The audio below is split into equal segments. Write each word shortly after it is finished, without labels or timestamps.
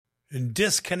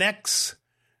disconnects,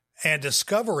 and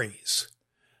discoveries,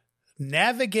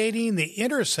 navigating the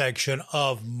intersection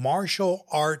of martial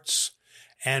arts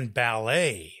and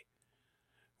ballet,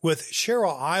 with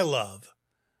Cheryl Ilov,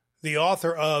 the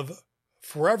author of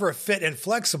Forever Fit and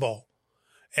Flexible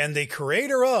and the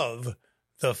creator of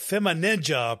the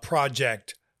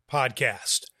TheFemiNinjaProject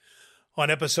podcast, on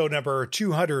episode number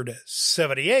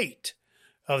 278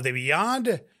 of the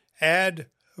Beyond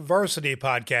Adversity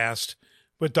podcast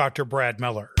with Dr. Brad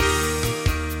Miller.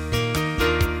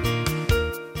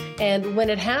 And when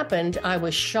it happened, I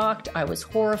was shocked. I was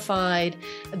horrified.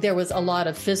 There was a lot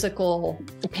of physical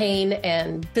pain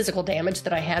and physical damage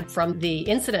that I had from the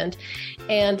incident.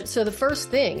 And so the first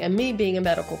thing, and me being a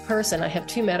medical person, I have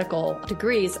 2 medical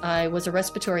degrees. I was a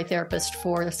respiratory therapist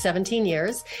for 17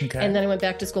 years. Okay. And then I went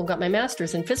back to school and got my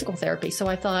master's in physical therapy. So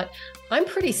I thought, I'm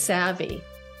pretty savvy.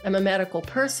 I'm a medical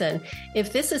person.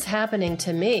 If this is happening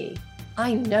to me,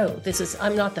 I know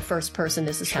I'm not the first person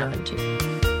this has happened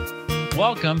to.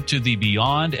 Welcome to the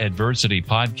Beyond Adversity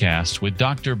podcast with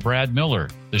Dr. Brad Miller,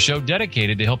 the show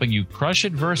dedicated to helping you crush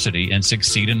adversity and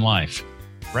succeed in life.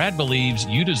 Brad believes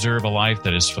you deserve a life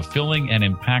that is fulfilling and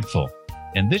impactful,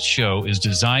 and this show is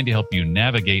designed to help you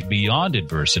navigate beyond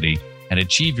adversity and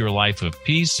achieve your life of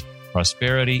peace,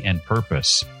 prosperity, and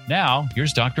purpose. Now,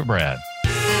 here's Dr. Brad.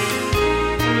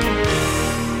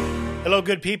 Hello,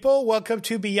 good people. Welcome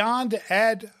to Beyond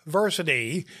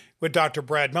Adversity with Dr.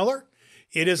 Brad Miller.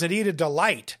 It is indeed a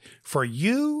delight for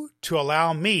you to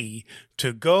allow me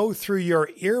to go through your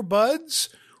earbuds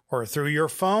or through your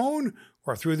phone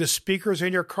or through the speakers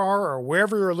in your car or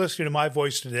wherever you're listening to my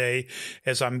voice today,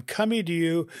 as I'm coming to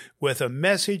you with a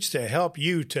message to help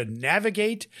you to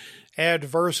navigate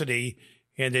adversity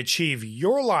and achieve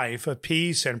your life of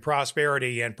peace and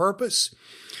prosperity and purpose.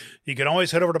 You can always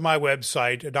head over to my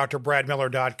website,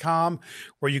 drbradmiller.com,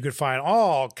 where you can find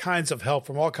all kinds of help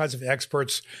from all kinds of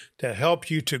experts to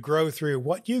help you to grow through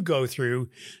what you go through,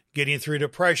 getting through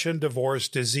depression, divorce,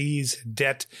 disease,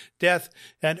 debt, death,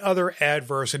 and other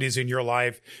adversities in your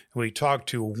life. And we talk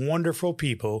to wonderful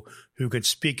people who can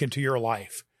speak into your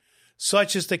life.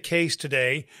 Such is the case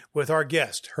today with our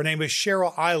guest. Her name is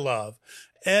Cheryl Ilov,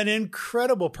 an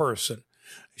incredible person.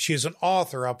 She's an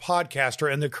author, a podcaster,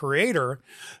 and the creator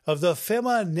of the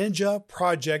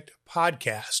TheFemiNinjaProject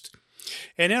podcast.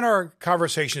 And in our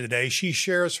conversation today, she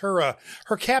shares her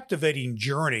captivating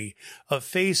journey of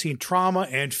facing trauma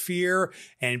and fear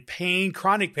and pain,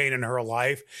 chronic pain in her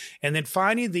life, and then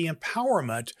finding the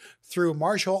empowerment through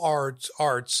martial arts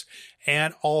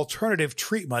and alternative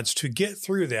treatments to get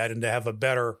through that and to have a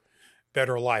better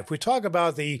life. We talk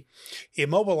about the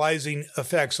immobilizing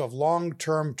effects of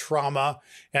long-term trauma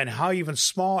and how even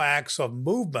small acts of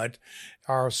movement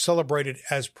are celebrated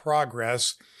as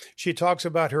progress. She talks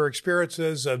about her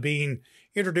experiences of being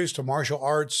introduced to martial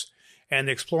arts and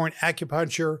exploring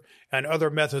acupuncture and other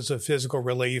methods of physical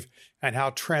relief and how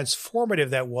transformative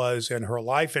that was in her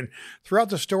life. And throughout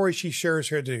the story she shares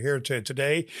here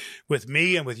today with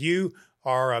me and with you,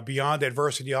 our Beyond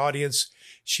Adversity audience,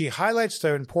 she highlights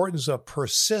the importance of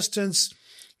persistence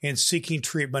in seeking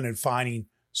treatment and finding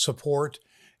support,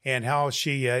 and how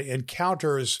she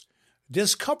encounters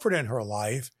discomfort in her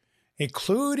life,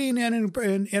 including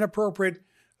an inappropriate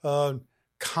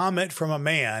comment from a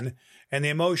man and the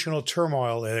emotional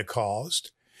turmoil that it caused.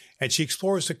 And she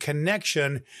explores the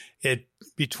connection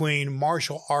between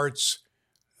martial arts,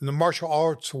 the martial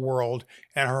arts world,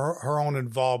 and her own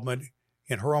involvement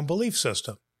in her own belief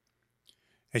system.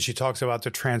 And she talks about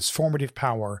the transformative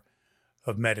power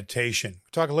of meditation.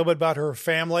 We talk a little bit about her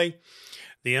family,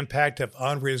 the impact of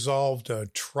unresolved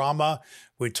trauma.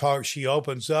 She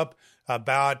opens up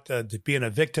about being a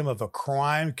victim of a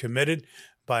crime committed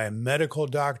by a medical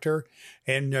doctor.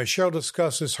 And Cheryl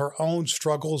discusses her own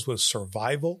struggles with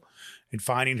survival and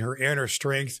finding her inner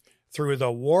strength through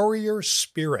the warrior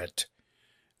spirit,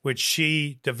 which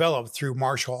she developed through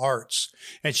martial arts.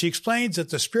 And she explains that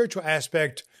the spiritual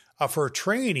aspect of her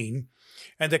training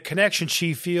and the connection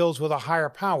she feels with a higher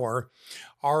power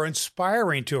are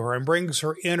inspiring to her and brings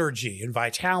her energy and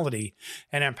vitality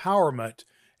and empowerment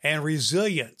and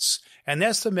resilience. And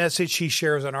that's the message she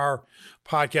shares in our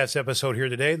podcast episode here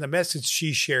today, and the message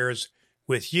she shares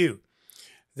with you,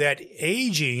 that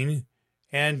aging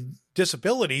and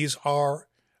disabilities are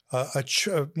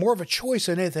more of a choice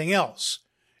than anything else,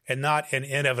 and not an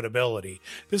inevitability.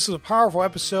 This is a powerful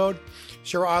episode.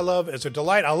 Cheryl Ilov is a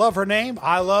delight. I love her name,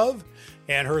 Ilov,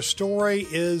 and her story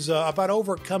is about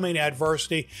overcoming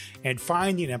adversity and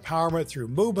finding empowerment through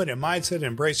movement and mindset.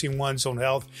 Embracing one's own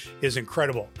health is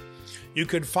incredible. You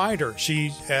can find her.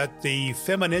 She's at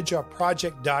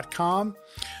TheFemiNinjaProject.com.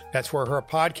 That's where her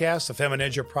podcast, The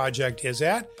Ninja Project, is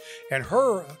at. And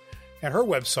her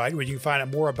website, where you can find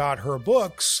out more about her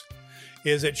books,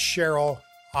 is at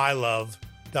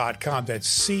CherylIlov.com.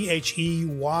 That's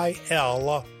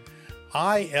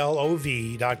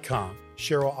CheyylIlov.com.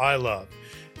 Cheryl Ilov.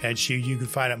 And you can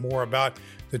find out more about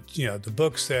the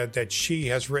books that she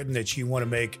has written that you want to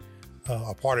make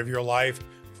a part of your life,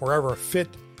 Forever Fit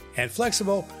and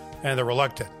Flexible, and The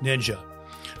Reluctant Ninja.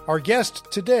 Our guest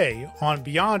today on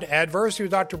Beyond Adversity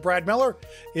with Dr. Brad Miller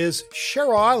is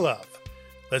Cheryl Ilov.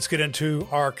 Let's get into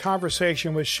our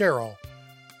conversation with Cheryl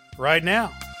right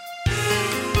now.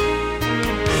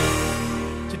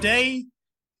 Today,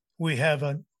 we have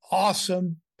an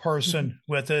awesome person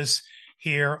with us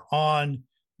here on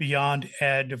Beyond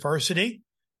Adversity.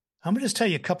 I'm going to just tell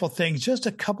you a couple of things, just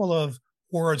a couple of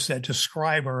words that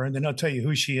describe her, and then I'll tell you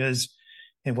who she is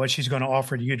and what she's going to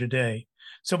offer to you today.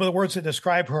 Some of the words that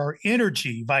describe her are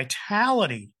energy,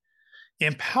 vitality,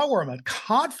 empowerment,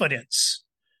 confidence,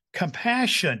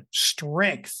 compassion,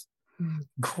 strength,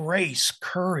 grace,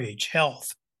 courage,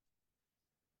 health.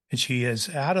 And she is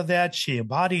out of that. She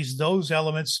embodies those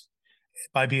elements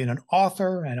by being an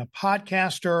author and a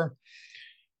podcaster,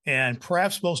 and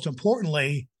perhaps most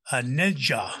importantly, a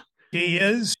ninja.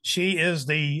 She is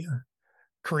the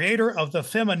creator of the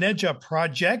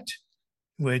TheFemiNinjaProject,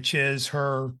 which is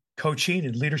her coaching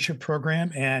and leadership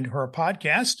program, and her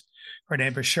podcast. Her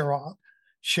name is Cheryl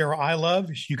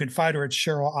Ilov. You can find her at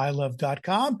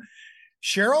CherylIlov.com.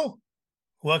 Cheryl,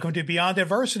 welcome to Beyond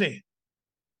Adversity.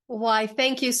 Why,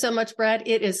 thank you so much, Brad.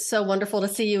 It is so wonderful to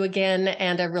see you again,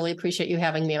 and I really appreciate you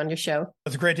having me on your show.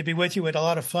 It's great to be with you. We had a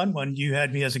lot of fun when you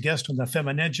had me as a guest on the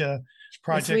TheFemiNinjaProject.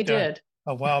 Yes, we did.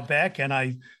 A while back, and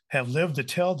I have lived to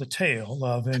tell the tale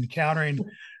of encountering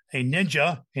a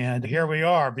ninja, and here we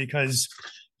are, because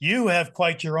you have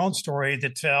quite your own story to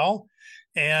tell,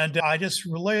 and I just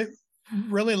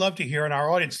really love to hear, and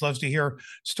our audience loves to hear,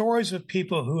 stories of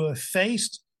people who have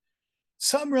faced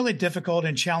some really difficult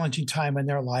and challenging time in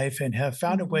their life and have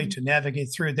found a way to navigate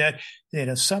through that. They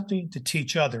have something to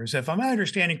teach others. If I'm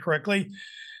understanding correctly,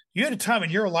 you had a time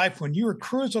in your life when you were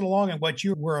cruising along and what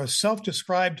you were a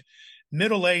self-described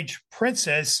middle-aged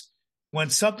princess when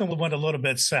something went a little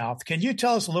bit south. Can you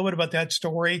tell us a little bit about that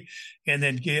story and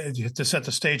then to set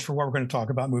the stage for what we're going to talk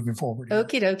about moving forward?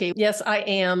 Okie dokie. Yes, I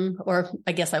am, or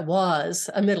I guess I was,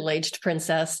 a middle-aged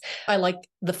princess. I like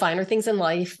the finer things in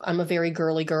life. I'm a very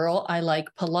girly girl. I like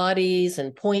Pilates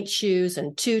and point shoes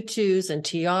and tutus and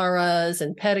tiaras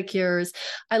and pedicures.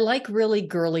 I like really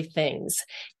girly things.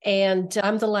 And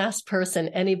I'm the last person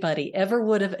anybody ever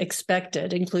would have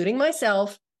expected, including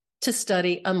myself, to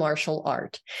study a martial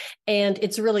art. And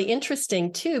it's really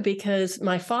interesting too, because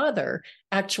my father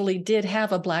actually did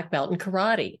have a black belt in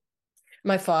karate.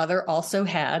 My father also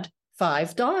had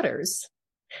 5 daughters.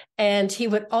 And he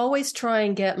would always try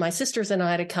and get my sisters and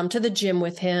I to come to the gym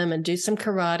with him and do some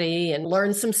karate and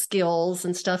learn some skills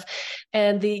and stuff.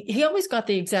 And he always got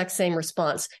the exact same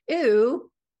response. Ew.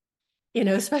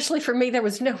 Especially for me, there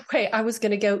was no way I was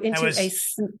going to go into a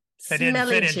smelly didn't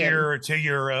fit gym. into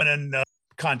your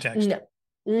context.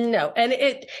 No.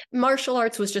 And martial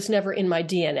arts was just never in my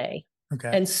DNA. Okay.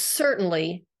 And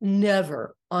certainly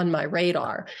never on my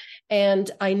radar. And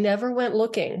I never went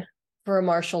looking for a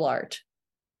martial art,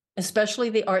 especially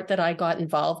the art that I got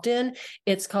involved in.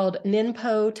 It's called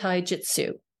Ninpo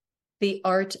Taijutsu, the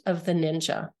art of the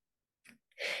ninja.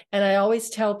 And I always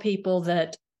tell people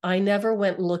that I never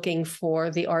went looking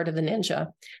for the art of the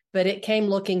ninja, but it came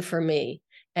looking for me.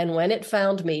 And when it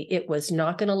found me, it was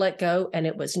not going to let go, and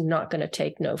it was not going to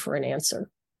take no for an answer.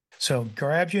 So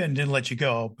grabbed you and didn't let you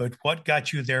go. But what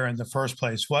got you there in the first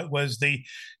place? What was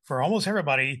for almost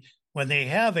everybody, when they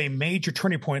have a major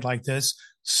turning point like this,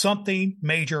 something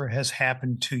major has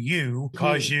happened to you,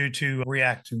 caused you to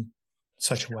react in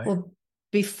such a way? Well,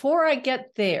 before I get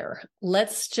there,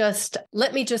 let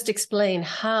me just explain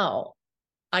how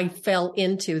I fell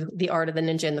into the art of the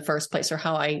ninja in the first place, or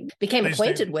how I became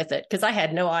acquainted with it, because I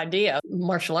had no idea.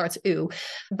 Martial arts, ooh.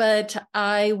 But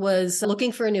I was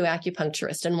looking for a new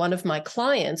acupuncturist, and one of my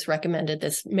clients recommended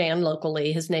this man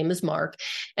locally. His name is Mark,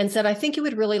 and said, I think you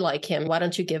would really like him. Why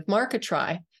don't you give Mark a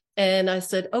try? And I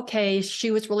said, okay.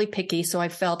 She was really picky, so I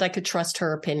felt I could trust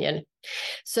her opinion.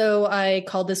 So I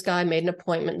called this guy, made an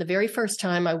appointment. The very first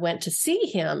time I went to see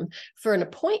him for an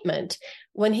appointment,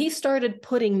 when he started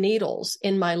putting needles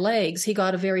in my legs, he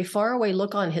got a very far away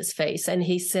look on his face. And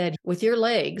he said, with your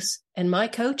legs and my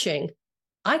coaching,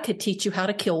 I could teach you how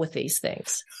to kill with these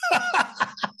things.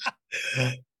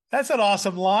 That's an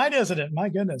awesome line, isn't it? My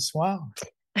goodness. Wow.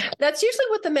 That's usually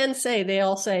what the men say. They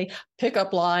all say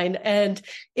pickup line. And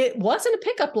it wasn't a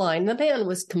pickup line. The man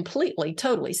was completely,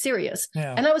 totally serious.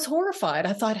 Yeah. And I was horrified.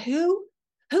 I thought, who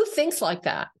thinks like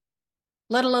that,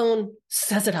 let alone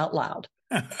says it out loud?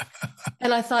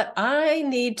 And I thought, I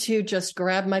need to just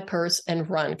grab my purse and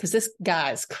run because this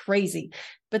guy's crazy.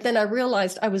 But then I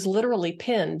realized I was literally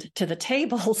pinned to the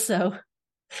table. So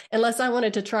unless I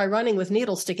wanted to try running with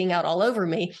needles sticking out all over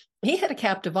me, he had a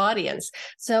captive audience.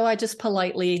 So I just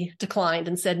politely declined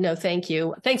and said, no, thank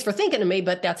you. Thanks for thinking of me,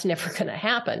 but that's never going to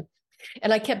happen.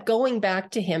 And I kept going back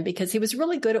to him because he was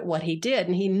really good at what he did.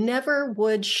 And he never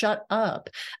would shut up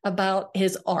about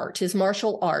his art, his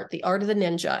martial art, the art of the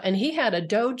ninja. And he had a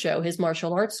dojo. His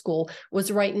martial arts school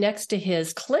was right next to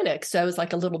his clinic. So it was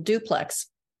like a little duplex.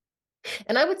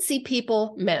 And I would see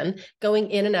people, men,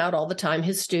 going in and out all the time,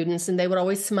 his students, and they would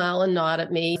always smile and nod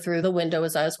at me through the window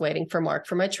as I was waiting for Mark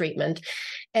for my treatment.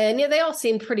 And yeah, they all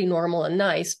seemed pretty normal and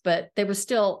nice, but they were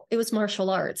still, it was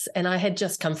martial arts. And I had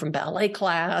just come from ballet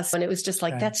class, and it was just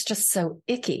like, that's just so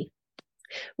icky.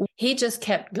 He just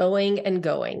kept going and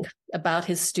going about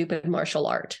his stupid martial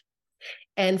art.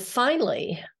 And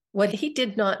finally, what he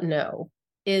did not know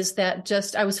is that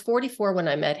I was 44 when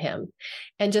I met him.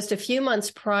 And just a few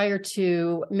months prior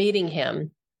to meeting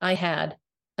him, I had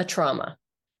a trauma.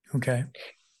 Okay.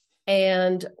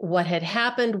 And what had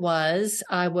happened was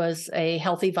I was a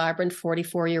healthy, vibrant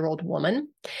 44-year-old woman.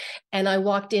 And I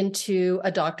walked into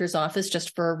a doctor's office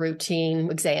just for a routine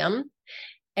exam.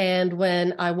 And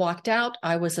when I walked out,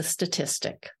 I was a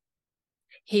statistic.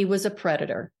 He was a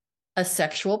predator, a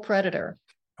sexual predator.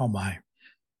 Oh, my.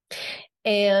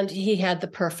 And he had the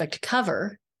perfect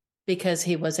cover because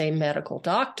he was a medical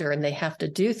doctor and they have to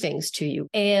do things to you.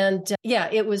 And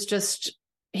it was just,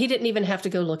 he didn't even have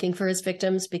to go looking for his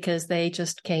victims because they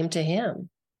just came to him.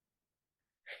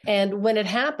 And when it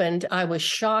happened, I was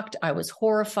shocked. I was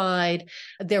horrified.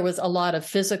 There was a lot of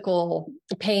physical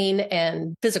pain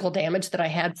and physical damage that I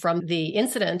had from the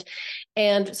incident.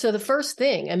 And so the first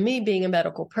thing, and me being a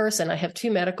medical person, I have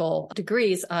 2 medical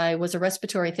degrees. I was a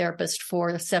respiratory therapist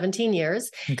for 17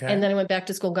 years. Okay. And then I went back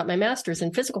to school and got my master's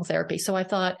in physical therapy. So I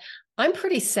thought, I'm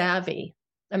pretty savvy.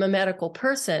 I'm a medical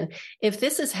person. If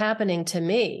this is happening to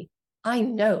me, I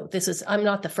know I'm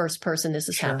not the first person this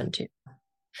has happened to.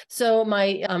 So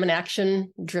I'm an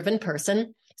action-driven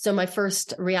person. So my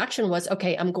first reaction was,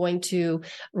 okay, I'm going to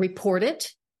report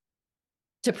it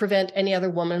to prevent any other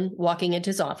woman walking into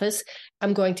his office.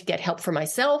 I'm going to get help for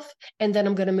myself, and then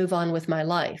I'm going to move on with my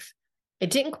life. It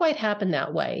didn't quite happen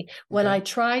that way. When I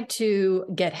tried to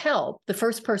get help, the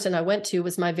first person I went to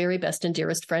was my very best and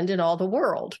dearest friend in all the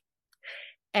world.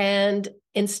 And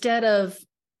instead of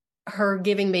her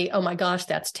giving me, oh my gosh,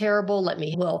 that's terrible,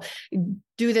 we'll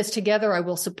do this together, I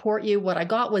will support you, what I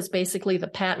got was basically the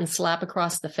pat and slap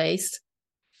across the face.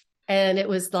 And it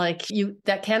was like,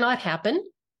 that cannot happen.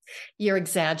 You're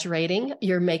exaggerating.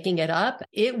 You're making it up.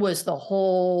 It was the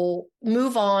whole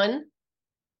move on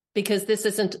because this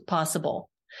isn't possible.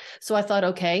 So I thought,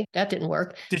 okay, that didn't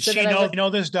work. Did she know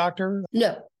this doctor?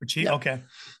 No. No. Okay.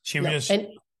 She wasn't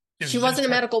a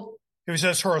medical. It was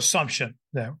just her assumption.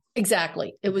 No.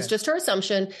 Exactly. It was just her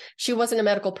assumption. She wasn't a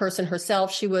medical person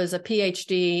herself. She was a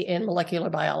PhD in molecular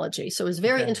biology. So it was a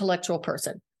very intellectual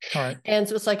person. All right. And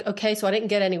so it's like, okay, so I didn't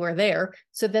get anywhere there.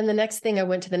 So then the next thing I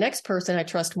went to the next person I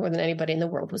trust more than anybody in the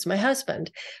world was my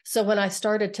husband. So when I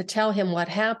started to tell him what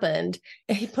happened,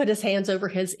 he put his hands over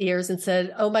his ears and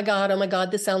said, oh my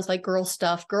God, this sounds like girl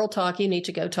stuff, girl talk. You need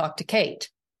to go talk to Kate.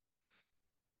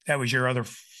 That was your other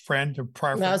friend or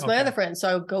prior friend? That was my other friend. So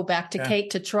I would go back to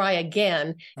Kate to try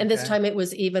again. And this time it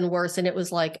was even worse. And it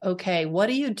was like, okay, what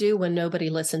do you do when nobody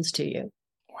listens to you?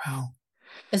 Wow.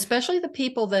 Especially the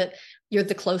people that you're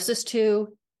the closest to,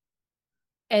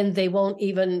 and they won't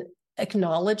even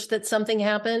acknowledge that something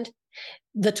happened.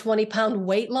 The 20-pound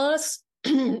weight loss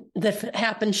that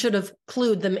happened should have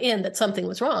clued them in that something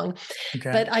was wrong.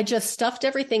 Okay. But I just stuffed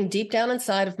everything deep down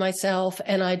inside of myself,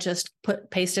 and I just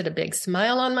pasted a big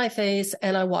smile on my face,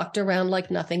 and I walked around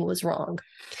like nothing was wrong.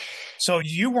 So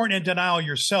you weren't in denial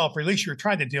yourself, or at least you were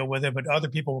trying to deal with it, but other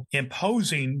people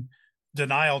imposing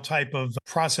denial type of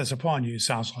process upon you,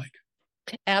 sounds like.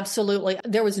 Absolutely.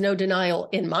 There was no denial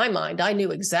in my mind. I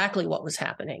knew exactly what was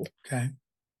happening. Okay.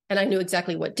 And I knew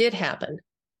exactly what did happen.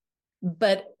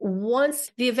 But once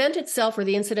the event itself or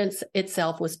the incident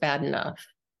itself was bad enough.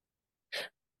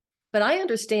 But I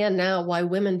understand now why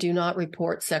women do not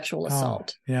report sexual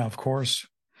assault. Yeah, of course.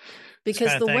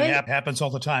 Because the way happens all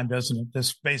the time, doesn't it?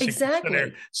 This basic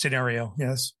scenario.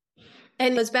 Yes.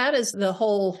 And as bad as the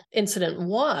whole incident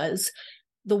was,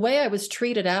 the way I was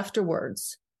treated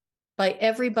afterwards by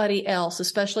everybody else,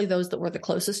 especially those that were the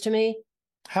closest to me,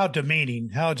 How demeaning,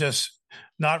 how just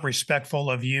not respectful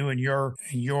of you and your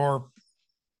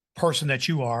person that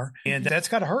you are. And that's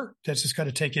got to hurt. That's just got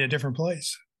to take you to a different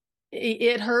place.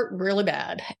 It hurt really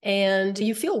bad. And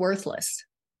you feel worthless.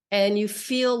 And you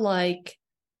feel like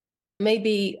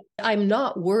maybe I'm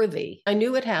not worthy. I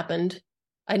knew it happened.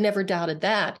 I never doubted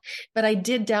that. But I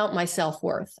did doubt my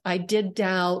self-worth. I did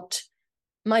doubt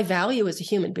my value as a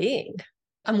human being.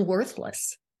 I'm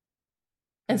worthless.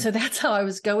 And so that's how I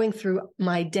was going through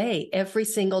my day, every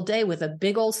single day, with a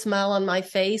big old smile on my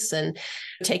face and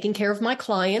taking care of my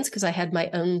clients, because I had my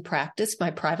own practice,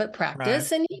 my private practice.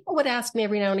 Right. And people would ask me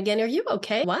every now and again, are you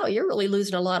okay? Wow, you're really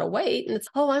losing a lot of weight. And it's,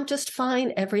 oh, I'm just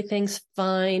fine. Everything's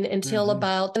fine until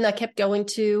and I kept going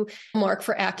to Mark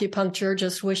for acupuncture,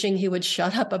 just wishing he would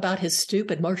shut up about his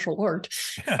stupid martial art.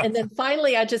 And then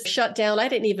finally I just shut down. I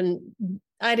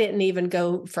didn't even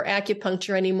go for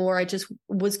acupuncture anymore. I just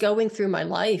was going through my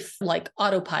life like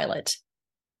autopilot.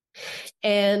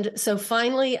 And so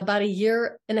finally, about a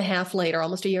year and a half later,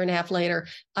 almost a year and a half later,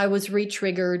 I was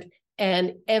re-triggered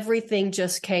and everything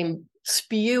just came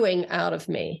spewing out of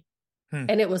me.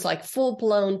 And it was like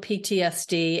full-blown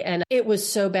PTSD. And it was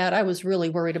so bad. I was really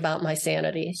worried about my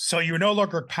sanity. So you were no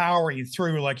longer powering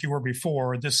through like you were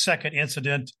before. This second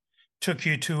incident took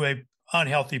you to a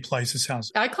unhealthy place, it sounds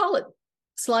like. I call it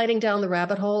sliding down the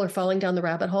rabbit hole or falling down the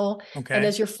rabbit hole. Okay. And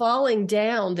as you're falling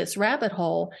down this rabbit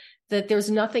hole, that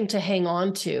there's nothing to hang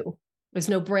on to. There's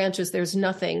no branches. There's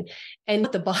nothing. And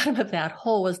at the bottom of that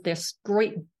hole is this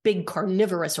great big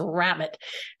carnivorous rabbit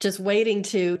just waiting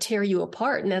to tear you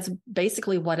apart. And that's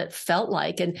basically what it felt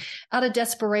like. And out of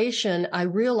desperation, I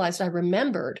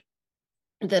remembered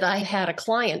that I had a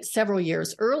client several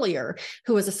years earlier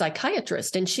who was a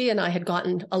psychiatrist, and she and I had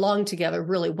gotten along together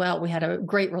really well. We had a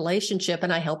great relationship,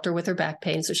 and I helped her with her back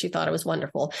pain. So she thought it was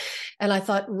wonderful. And I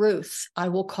thought, Ruth, I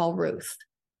will call Ruth.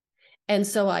 And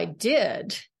so I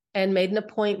did and made an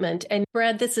appointment. And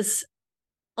Brad, this is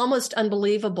almost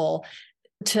unbelievable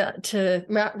to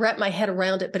wrap my head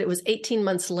around it, but it was 18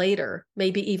 months later,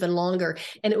 maybe even longer.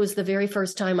 And it was the very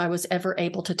first time I was ever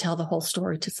able to tell the whole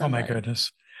story to somebody. Oh my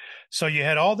goodness. So you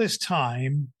had all this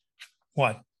time,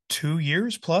 what, 2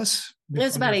 years plus? It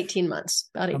was about 18 months,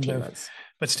 months.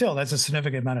 But still, that's a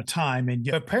significant amount of time. And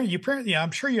apparently,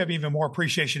 I'm sure you have even more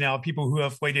appreciation now of people who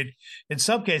have waited, in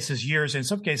some cases, years, in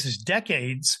some cases,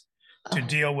 decades to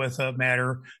deal with a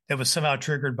matter that was somehow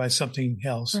triggered by something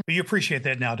else. But you appreciate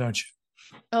that now, don't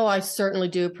you? Oh, I certainly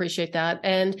do appreciate that.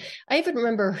 And I even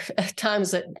remember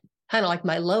times that kind of like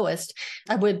my lowest,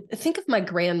 I would think of my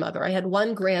grandmother. I had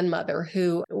one grandmother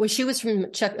she was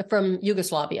from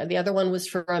Yugoslavia. The other one was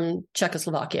from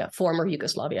Czechoslovakia, former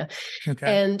Yugoslavia.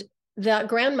 Okay. And that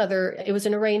grandmother, it was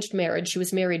an arranged marriage. She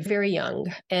was married very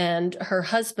young, and her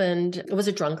husband was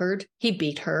a drunkard. He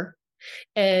beat her,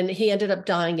 and he ended up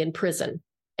dying in prison.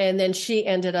 And then she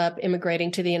ended up immigrating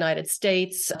to the United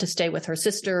States to stay with her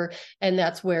sister. And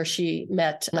that's where she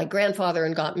met my grandfather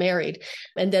and got married.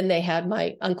 And then they had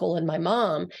my uncle and my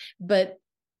mom. But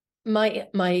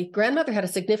my grandmother had a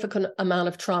significant amount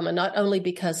of trauma, not only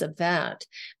because of that,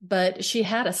 but she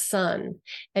had a son,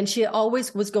 and she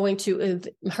always was going to,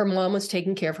 her mom was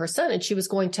taking care of her son, and she was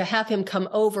going to have him come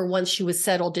over once she was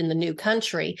settled in the new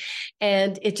country.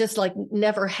 And it just like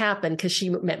never happened, because she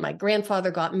met my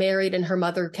grandfather, got married, and her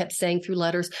mother kept saying through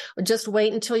letters, just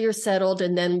wait until you're settled.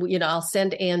 And then, I'll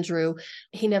send Andrew.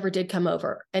 He never did come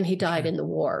over, and he died in the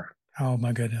war. Oh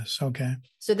my goodness. Okay.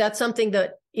 So that's something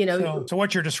that, So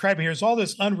what you're describing here is all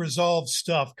this unresolved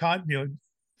stuff,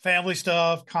 family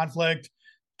stuff, conflict,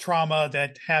 trauma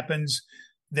that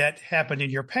happened in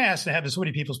your past, and happens in so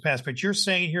many people's past. But you're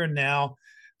saying here now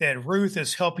that Ruth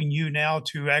is helping you now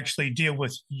to actually deal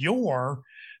with your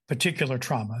particular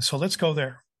trauma. So let's go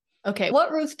there. Okay.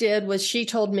 What Ruth did was she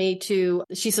told me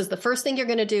she says, the first thing you're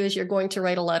going to do is you're going to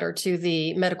write a letter to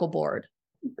the medical board,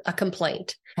 a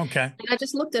complaint. Okay. And I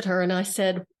just looked at her and I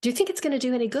said, do you think it's going to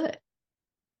do any good?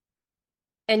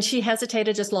 And she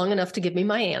hesitated just long enough to give me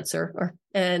my answer.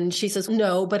 And she says,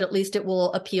 no, but at least it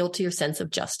will appeal to your sense of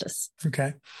justice.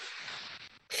 Okay.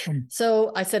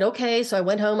 So I said, okay. So I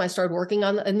went home, I started working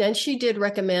on, and then she did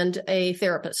recommend a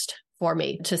therapist for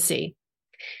me to see.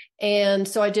 And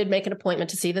so I did make an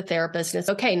appointment to see the therapist. And it's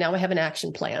okay. Now I have an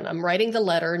action plan. I'm writing the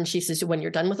letter. And she says, when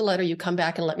you're done with the letter, you come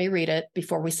back and let me read it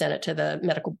before we send it to the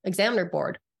medical examiner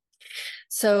board.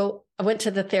 So I went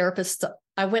to the therapist.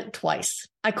 I went twice.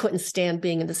 I couldn't stand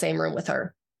being in the same room with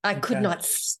her. I could not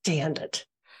stand it.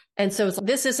 And so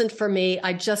this isn't for me.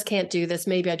 I just can't do this.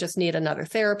 Maybe I just need another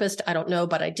therapist. I don't know.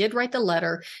 But I did write the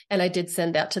letter, and I did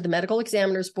send that to the medical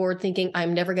examiner's board, thinking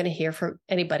I'm never going to hear from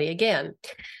anybody again.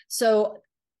 So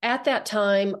At that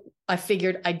time, I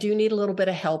figured I do need a little bit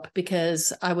of help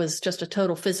because I was just a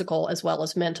total physical as well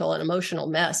as mental and emotional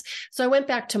mess. So I went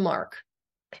back to Mark.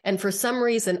 And for some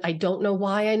reason, I don't know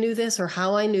why I knew this or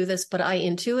how I knew this, but I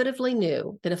intuitively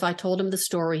knew that if I told him the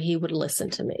story, he would listen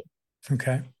to me.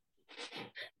 Okay.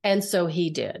 And so he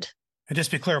did. And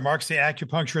just to be clear, Mark's the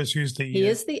acupuncturist who's he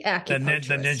is the acupuncturist.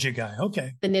 The ninja guy.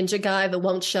 Okay. The ninja guy that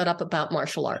won't shut up about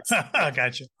martial arts.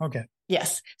 Gotcha. Okay.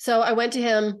 Yes. So I went to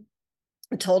him,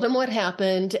 told him what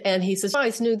happened, and he says, I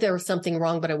always knew there was something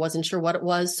wrong, but I wasn't sure what it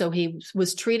was. So he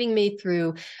was treating me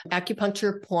through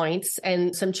acupuncture points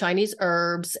and some Chinese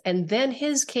herbs. And then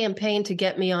his campaign to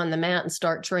get me on the mat and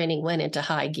start training went into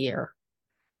high gear.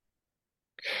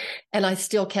 And I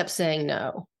still kept saying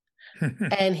no.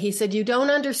 And he said, you don't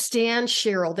understand,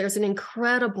 Cheryl. There's an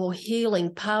incredible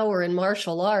healing power in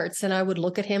martial arts. And I would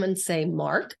look at him and say,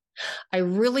 Mark, I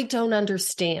really don't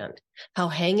understand how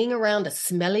hanging around a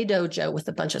smelly dojo with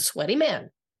a bunch of sweaty men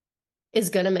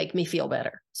is going to make me feel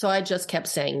better. So I just kept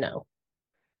saying no.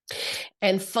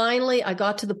 And finally, I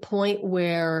got to the point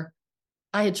where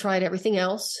I had tried everything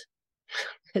else.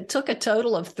 It took a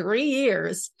total of 3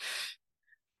 years.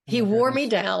 He wore me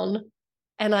down,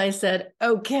 and I said,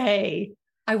 okay,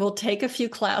 I will take a few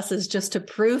classes just to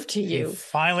prove to you. He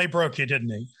finally broke you, didn't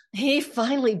he? He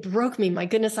finally broke me. My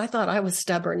goodness, I thought I was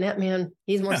stubborn. That man,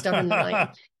 he's more stubborn than I am.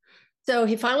 So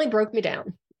he finally broke me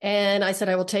down. And I said,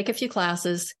 I will take a few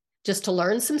classes just to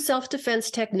learn some self-defense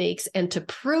techniques and to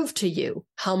prove to you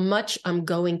how much I'm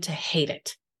going to hate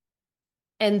it.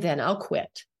 And then I'll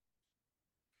quit.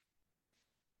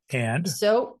 And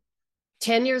so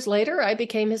 10 years later, I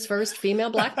became his first female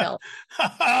black belt.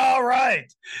 All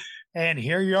right. And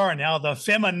here you are now, the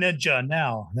FemiNinja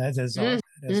now. That is awesome.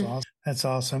 That is awesome. That's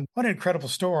awesome. What an incredible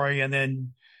story. And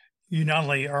then you not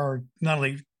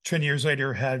only 10 years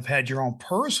later have had your own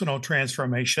personal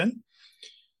transformation,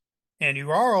 and you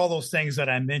are all those things that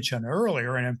I mentioned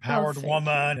earlier, an empowered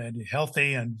woman and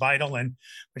healthy and vital,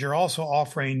 but you're also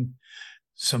offering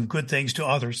some good things to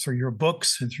others through your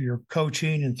books and through your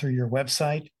coaching and through your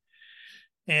website.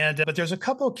 And but there's a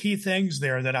couple of key things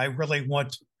there that I really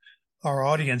want our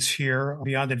audience here,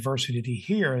 Beyond Adversity, to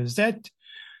hear is that,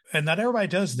 and not everybody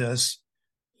does this,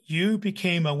 you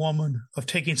became a woman of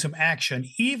taking some action,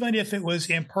 even if it was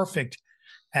imperfect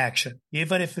action,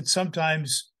 even if it's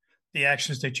sometimes the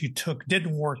actions that you took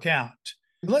didn't work out.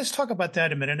 Let's talk about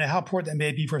that a minute and how important that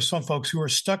may be for some folks who are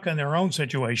stuck in their own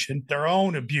situation, their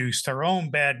own abuse, their own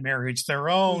bad marriage, their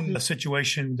own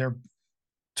situation, their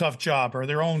tough job or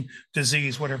their own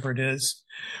disease, whatever it is.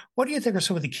 What do you think are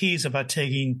some of the keys about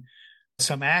taking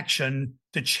some action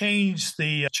to change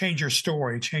your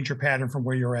story, change your pattern from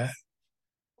where you're at?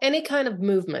 Any kind of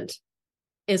movement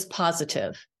is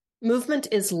positive. Movement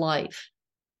is life.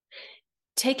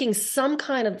 Taking some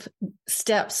kind of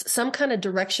steps, some kind of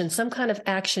direction, some kind of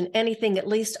action, anything, at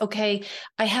least, okay,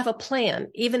 I have a plan.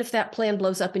 Even if that plan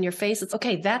blows up in your face, it's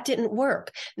okay, that didn't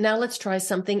work. Now let's try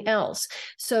something else.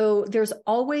 So there's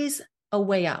always a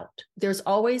way out. There's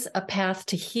always a path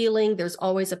to healing. There's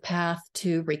always a path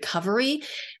to recovery.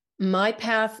 My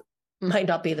path might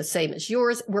not be the same as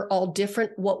yours. We're all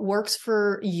different. What works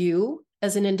for you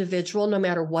as an individual, no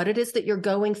matter what it is that you're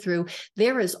going through,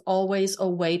 there is always a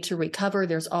way to recover.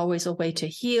 There's always a way to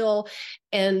heal.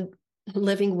 And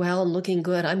living well and looking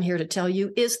good, I'm here to tell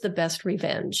you, is the best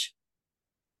revenge.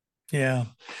 Yeah.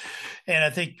 And I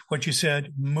think what you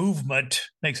said, movement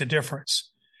makes a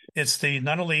difference. It's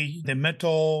not only the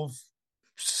mental,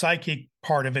 psychic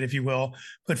part of it, if you will,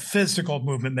 but physical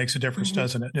movement makes a difference,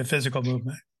 doesn't it? The physical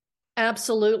movement.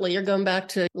 Absolutely. You're going back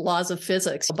to laws of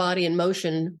physics. Body in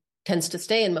motion tends to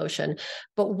stay in motion.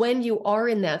 But when you are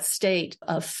in that state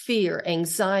of fear,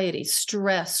 anxiety,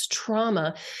 stress,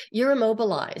 trauma, you're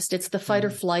immobilized. It's the fight or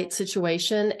flight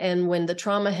situation. And when the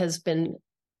trauma has been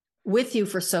with you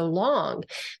for so long,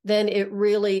 then it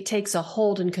really takes a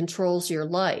hold and controls your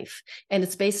life. And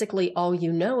it's basically all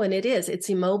you know. And it's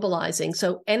immobilizing.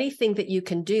 So anything that you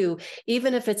can do,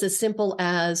 even if it's as simple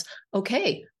as,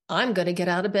 okay, I'm going to get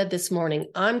out of bed this morning.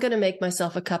 I'm going to make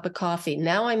myself a cup of coffee.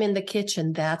 Now I'm in the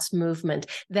kitchen. That's movement.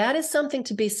 That is something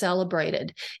to be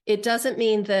celebrated. It doesn't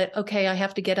mean that, okay, I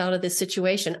have to get out of this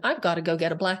situation. I've got to go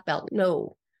get a black belt.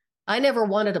 No, I never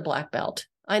wanted a black belt.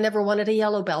 I never wanted a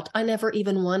yellow belt. I never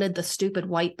even wanted the stupid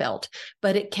white belt,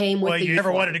 but it came with Well, you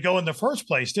never wanted to go in the first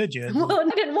place, did you? Well, I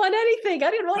didn't want anything.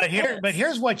 I didn't want But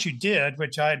here's what you did,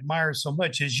 which I admire so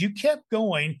much, is you kept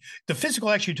going. The physical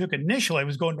action you took initially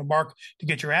was going to Mark to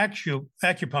get your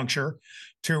acupuncture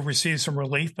to receive some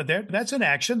relief. But that's an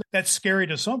action that's scary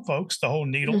to some folks, the whole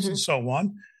needles and so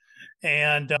on.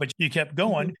 but you kept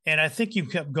going. Mm-hmm. And I think you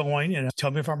kept going, and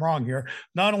tell me if I'm wrong here,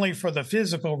 not only for the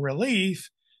physical relief,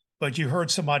 but you heard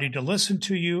somebody to listen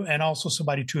to you and also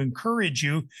somebody to encourage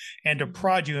you and to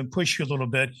prod you and push you a little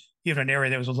bit, even in an area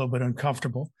that was a little bit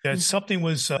uncomfortable. Mm-hmm. Something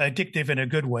was addictive in a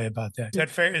good way about that. Is that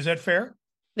fair? Is that fair?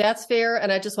 That's fair.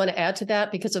 And I just want to add to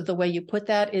that, because of the way you put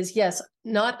that, is yes,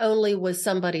 not only was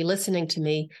somebody listening to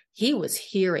me, he was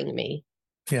hearing me.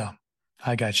 Yeah,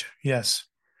 I got you. Yes.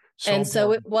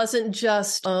 So it wasn't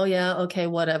just, oh, yeah, okay,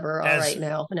 whatever. All right,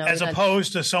 now. No, as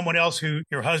opposed to someone else who,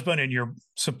 your husband and your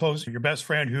best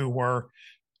friend, who were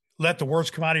let the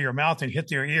words come out of your mouth and hit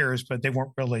their ears, but they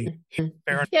weren't really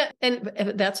fair. Yeah, and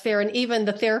that's fair. And even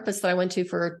the therapist that I went to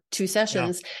for 2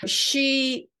 sessions,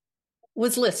 she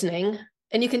was listening.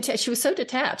 And you can tell she was so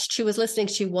detached. She was listening.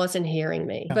 She wasn't hearing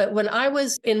me. Yeah. But when I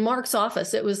was in Mark's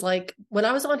office, it was like when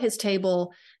I was on his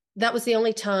table, that was the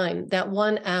only time, that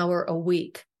 1 hour a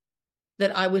week,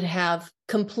 that I would have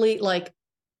complete, like,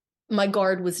 my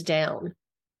guard was down.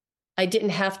 I didn't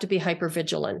have to be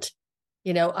hypervigilant.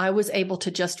 I was able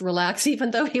to just relax,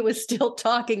 even though he was still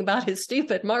talking about his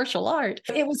stupid martial art.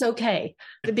 It was okay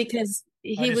because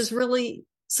he was really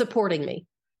supporting me.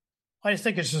 I just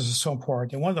think this is so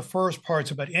important. And one of the first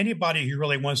parts about anybody who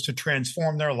really wants to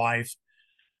transform their life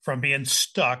from being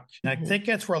stuck, and I think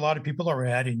that's where a lot of people are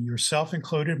at, and yourself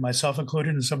included, myself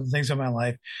included, in some of the things in my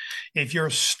life. If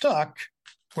you're stuck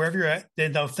wherever you're at,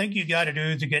 then they'll think you got to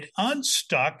do to get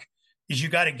unstuck is you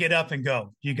got to get up and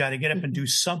go. You got to get up and do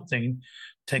something,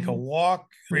 take a walk,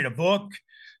 read a book,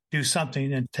 do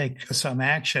something, and take some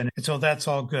action. And so that's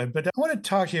all good. But I want to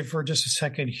talk to you for just a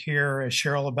second here,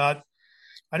 Cheryl, about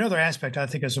another aspect I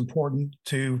think is important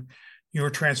to your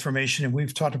transformation. And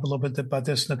we've talked a little bit about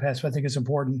this in the past, but I think it's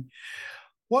important.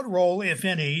 What role, if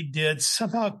any, did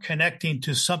somehow connecting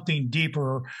to something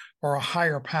deeper or a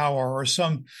higher power or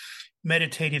some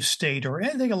meditative state or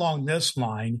anything along this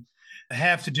line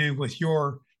have to do with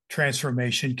your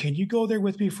transformation? Can you go there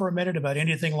with me for a minute about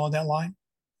anything along that line?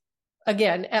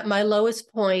 Again, at my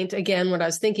lowest point, when I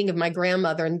was thinking of my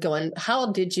grandmother and going,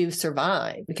 how did you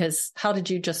survive? Because how did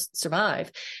you just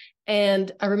survive?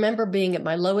 And I remember being at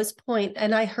my lowest point,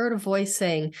 and I heard a voice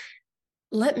saying,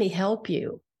 let me help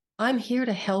you. I'm here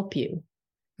to help you.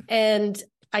 And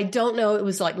I don't know, it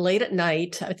was like late at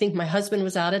night. I think my husband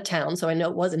was out of town, so I know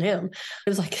it wasn't him. It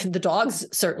was like the dogs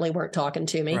certainly weren't talking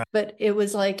to me, but it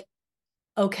was like,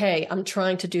 okay, I'm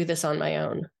trying to do this on my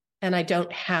own. And I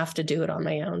don't have to do it on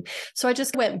my own. So I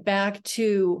just went back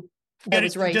to what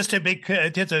was right. Just to make,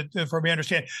 for me to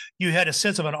understand, you had a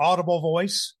sense of an audible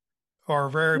voice or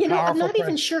very powerful. I'm not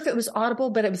even sure if it was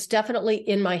audible, but it was definitely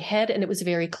in my head and it was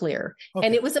very clear. Okay.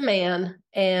 And it was a man,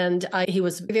 and he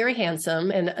was very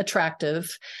handsome and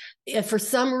attractive. And for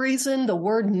some reason, the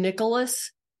word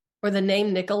Nicholas or the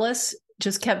name Nicholas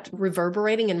just kept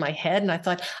reverberating in my head. And I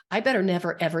thought, I better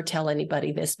never, ever tell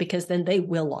anybody this, because then they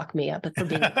will lock me up for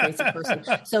being a crazy person.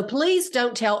 So please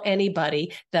don't tell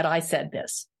anybody that I said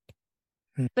this.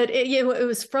 But it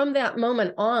was from that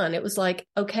moment on, it was like,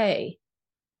 okay.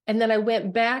 And then I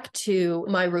went back to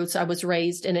my roots. I was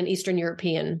raised in an Eastern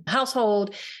European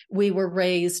household. We were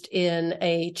raised in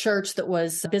a church that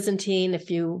was Byzantine, if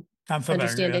you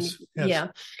understand. Yes. Yeah.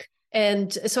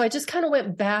 And so I just kind of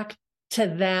went back to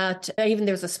that. Even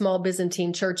there's a small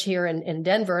Byzantine church here in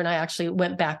Denver, and I actually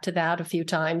went back to that a few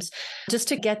times just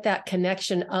to get that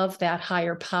connection of that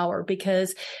higher power.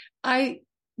 Because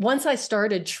once I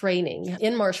started training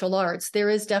in martial arts,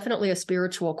 there is definitely a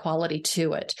spiritual quality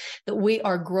to it, that we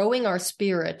are growing our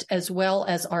spirit as well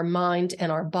as our mind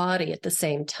and our body at the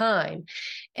same time.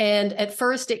 And at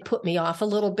first it put me off a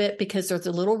little bit, because there's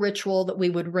a little ritual that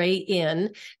we would ray in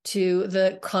to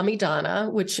the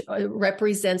Kamidana, which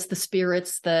represents the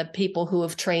spirits, the people who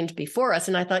have trained before us.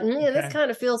 And I thought, this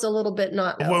kind of feels a little bit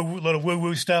not little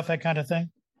woo-woo stuff, that kind of thing.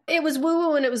 It was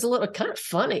woo-woo, and it was a little kind of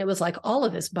funny. It was like all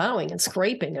of this bowing and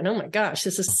scraping, and oh my gosh,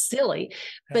 this is silly.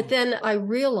 Yeah. But then I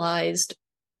realized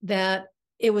that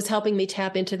it was helping me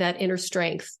tap into that inner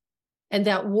strength and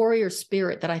that warrior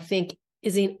spirit that I think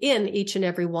is in each and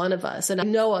every one of us. And I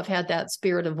know I've had that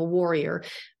spirit of a warrior.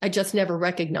 I just never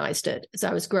recognized it as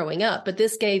I was growing up. But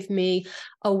this gave me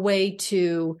a way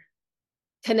to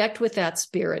connect with that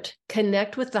spirit,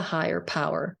 connect with the higher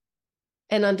power,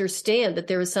 and understand that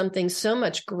there is something so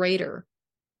much greater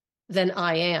than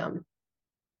I am.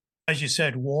 As you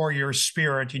said, warrior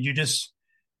spirit, and you just,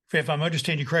 if I'm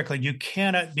understanding you correctly, you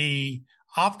cannot be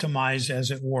optimized,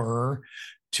 as it were,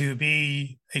 to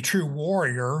be a true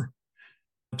warrior,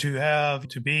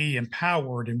 to be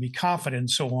empowered and be confident and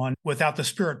so on, without the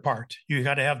spirit part. You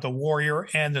got to have the warrior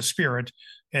and the spirit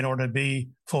in order to be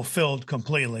fulfilled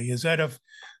completely. Is that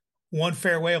one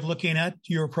fair way of looking at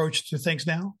your approach to things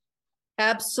now?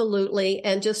 Absolutely.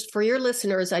 And just for your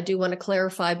listeners, I do want to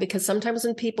clarify, because sometimes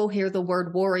when people hear the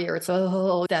word warrior, it's,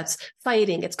 oh, that's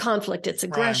fighting, it's conflict, it's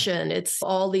aggression, right. It's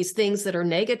all these things that are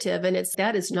negative. And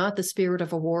that is not the spirit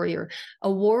of a warrior.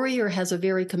 A warrior has a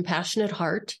very compassionate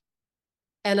heart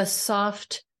and a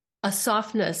softness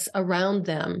around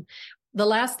them. The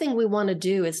last thing we want to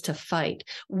do is to fight.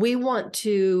 We want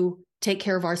to take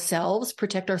care of ourselves,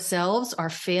 protect ourselves, our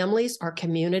families, our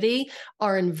community,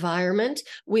 our environment.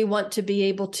 We want to be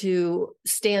able to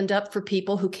stand up for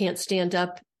people who can't stand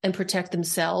up and protect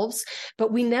themselves,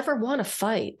 but we never want to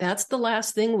fight. That's the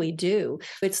last thing we do.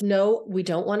 It's no, we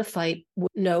don't want to fight.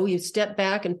 No, you step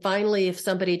back, and finally, if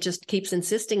somebody just keeps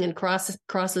insisting and crosses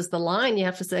the line, you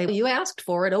have to say, you asked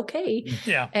for it, okay.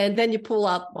 Yeah. And then you pull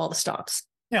out all the stops.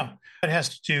 Yeah. It has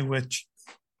to do with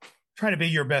trying to be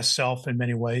your best self in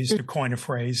many ways, to coin a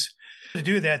phrase. To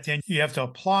do that, then you have to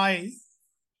apply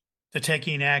the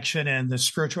taking action and the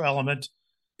spiritual element,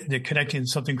 the connecting to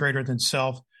something greater than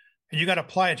self. And you got to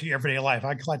apply it to your everyday life.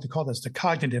 I like to call this the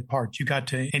cognitive part. You got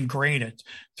to ingrain it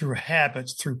through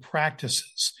habits, through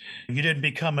practices. You didn't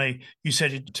become you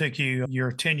said it took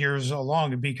you're 10 years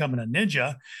along and becoming a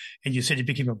ninja, and you said you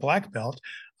became a black belt.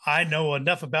 I know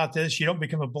enough about this. You don't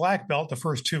become a black belt the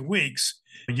first 2 weeks.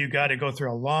 You got to go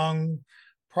through a long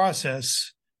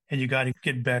process, and you got to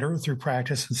get better through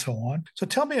practice and so on. So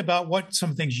tell me about what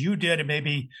some things you did, and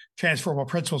maybe transferable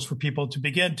principles for people to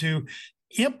begin to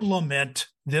implement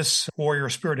this warrior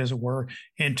spirit, as it were,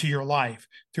 into your life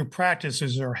through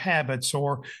practices or habits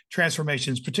or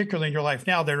transformations, particularly in your life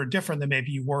now, that are different than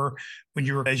maybe you were when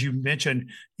you were, as you mentioned,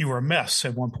 you were a mess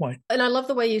at one point. And I love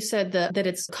the way you said that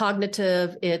it's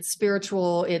cognitive, it's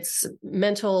spiritual, it's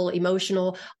mental,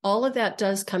 emotional. All of that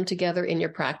does come together in your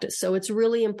practice. So it's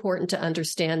really important to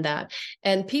understand that.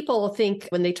 And people think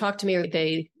when they talk to me or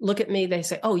they look at me, they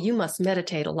say, oh, you must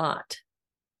meditate a lot.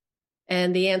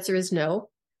 And the answer is no.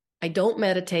 I don't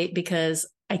meditate because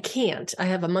I can't. I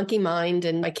have a monkey mind,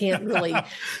 and I can't really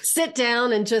sit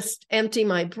down and just empty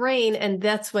my brain. And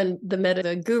that's when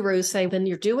the gurus say, then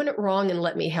you're doing it wrong and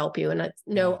let me help you. And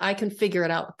I can figure it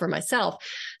out for myself.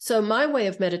 So my way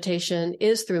of meditation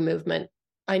is through movement.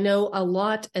 I know a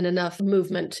lot and enough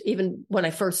movement, even when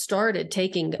I first started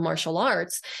taking martial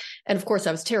arts. And of course,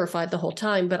 I was terrified the whole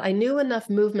time, but I knew enough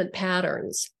movement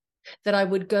patterns that I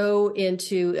would go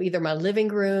into either my living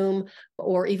room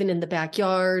or even in the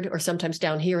backyard, or sometimes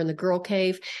down here in the girl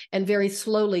cave, and very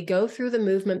slowly go through the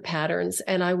movement patterns.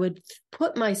 And I would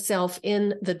put myself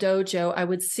in the dojo. I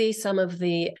would see some of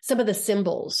the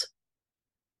symbols,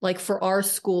 like for our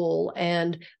school,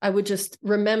 and I would just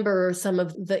remember some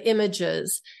of the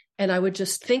images. And I would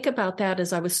just think about that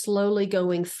as I was slowly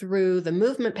going through the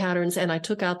movement patterns, and I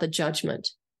took out the judgment.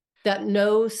 That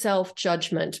no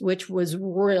self-judgment, which was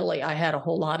really, I had a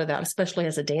whole lot of that, especially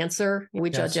as a dancer.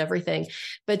 We judge everything.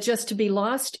 But just to be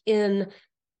lost in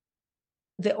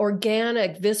the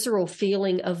organic, visceral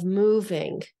feeling of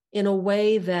moving in a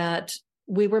way that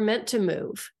we were meant to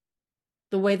move,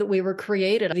 the way that we were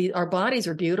created. Our bodies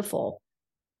are beautiful.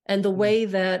 And the way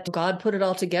that God put it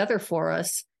all together for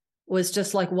us was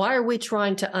just like, why are we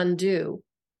trying to undo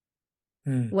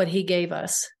what he gave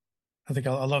us? I think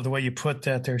I love the way you put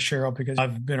that there, Cheryl, because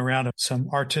I've been around some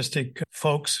artistic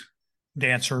folks,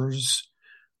 dancers,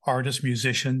 artists,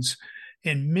 musicians,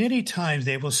 and many times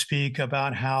they will speak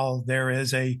about how there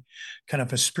is a kind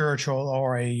of a spiritual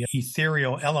or a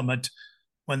ethereal element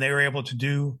when they were able to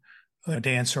do a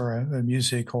dance or a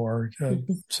music or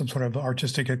some sort of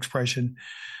artistic expression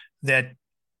that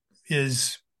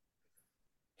is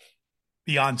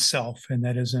beyond self. And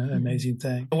that is an amazing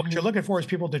thing. But what you're looking for is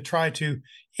people to try to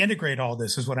integrate all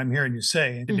this, is what I'm hearing you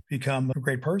say, and to become a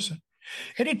great person.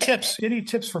 Any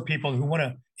tips for people who want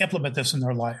to implement this in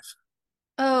their life?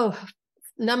 Oh,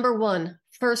 number one,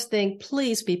 first thing,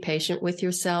 please be patient with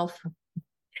yourself.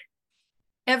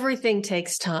 Everything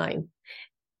takes time.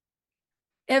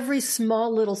 Every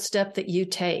small little step that you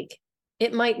take,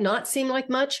 it might not seem like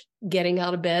much. Getting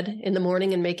out of bed in the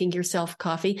morning and making yourself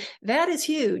coffee, that is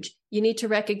huge. You need to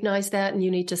recognize that, and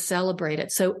you need to celebrate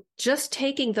it. So just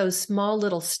taking those small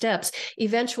little steps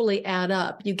eventually add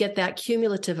up. You get that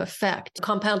cumulative effect,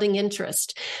 compounding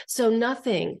interest. So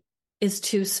nothing is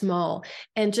too small,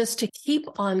 and just to keep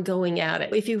on going at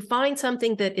it. If you find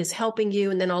something that is helping you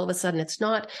and then all of a sudden it's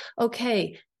not,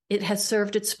 okay, it has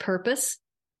served its purpose.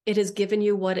 It has given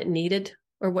you what it needed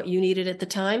or what you needed at the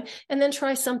time, and then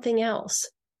try something else.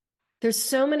 There's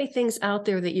so many things out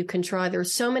there that you can try.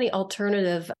 There's so many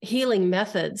alternative healing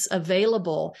methods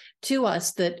available to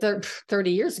us that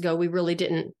 30 years ago we really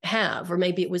didn't have, or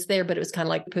maybe it was there, but it was kind of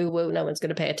like poo-woo, no one's going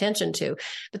to pay attention to.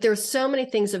 But there are so many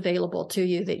things available to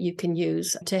you that you can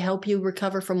use to help you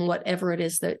recover from whatever it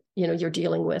is that, you're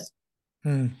dealing with.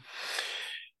 And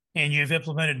you've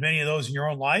implemented many of those in your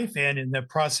own life. And in the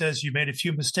process, you made a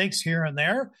few mistakes here and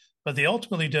there. But they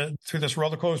ultimately, through this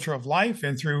roller coaster of life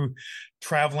and through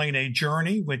traveling a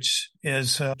journey, which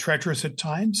is treacherous at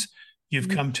times, you've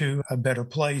come to a better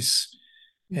place.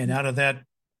 And out of that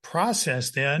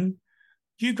process, then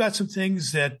you've got some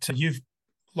things that you've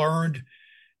learned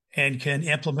and can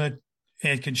implement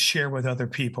and can share with other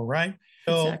people, right?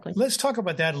 So Exactly. Let's talk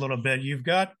about that a little bit. You've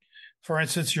got, for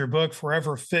instance, your book,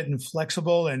 Forever Fit and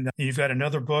Flexible, and you've got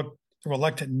another book, The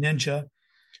Reluctant Ninja.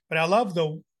 But I love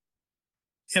the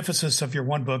emphasis of your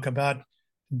one book about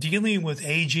dealing with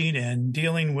aging and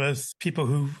dealing with people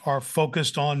who are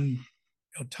focused on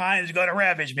time's going to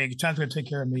ravage me, time's going to take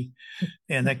care of me,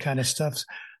 and that kind of stuff.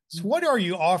 So what are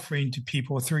you offering to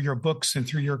people through your books and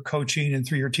through your coaching and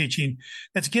through your teaching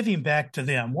that's giving back to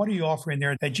them? What are you offering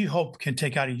there that you hope can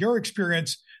take out of your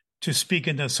experience to speak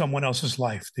into someone else's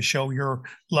life, to show your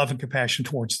love and compassion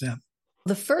towards them?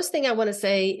 The first thing I want to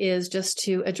say is just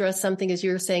to address something, as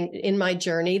you were saying, in my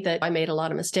journey, that I made a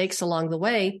lot of mistakes along the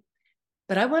way,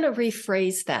 but I want to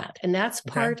rephrase that. And that's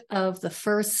part of the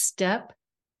first step,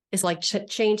 is like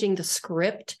changing the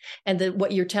script and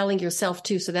what you're telling yourself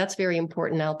too. So that's very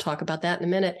important. I'll talk about that in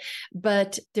a minute,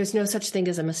 but there's no such thing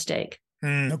as a mistake.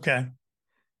 Okay.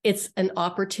 It's an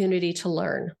opportunity to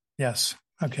learn. Yes.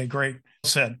 Okay, great.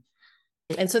 Well said.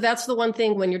 And so that's the one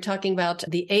thing when you're talking about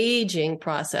the aging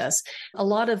process.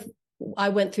 I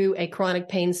went through a chronic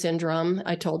pain syndrome,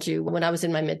 I told you, when I was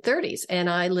in my mid-30s, and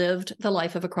I lived the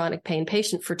life of a chronic pain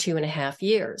patient for 2.5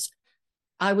 years.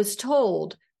 I was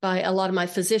told by a lot of my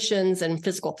physicians and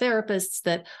physical therapists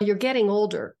that you're getting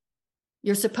older.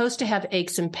 You're supposed to have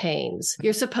aches and pains.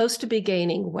 You're supposed to be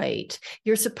gaining weight.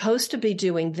 You're supposed to be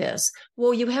doing this.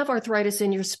 Well, you have arthritis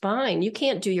in your spine. You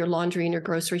can't do your laundry and your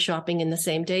grocery shopping in the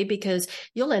same day because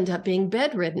you'll end up being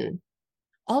bedridden.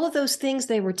 All of those things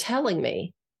they were telling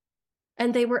me,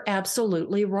 and they were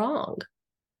absolutely wrong.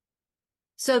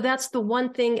 So that's the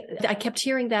one thing I kept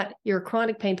hearing, that you're a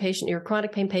chronic pain patient, you're a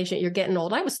chronic pain patient, you're getting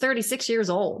old. I was 36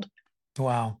 years old.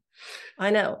 Wow. I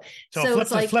know. So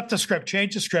flip the script,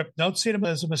 change the script. Don't see it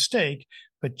as a mistake,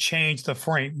 but change the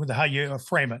frame with how you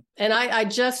frame it. And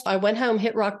I went home,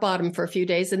 hit rock bottom for a few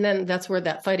days. And then that's where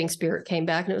that fighting spirit came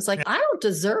back. And it was like, I don't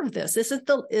deserve this. This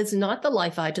is not the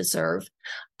life I deserve.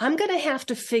 I'm going to have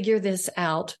to figure this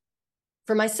out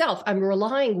for myself. I'm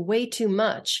relying way too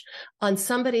much on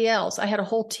somebody else. I had a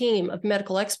whole team of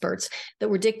medical experts that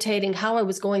were dictating how I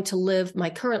was going to live my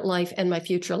current life and my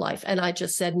future life. And I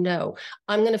just said, no,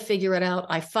 I'm going to figure it out.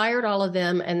 I fired all of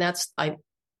them. And I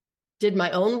did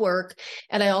my own work.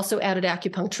 And I also added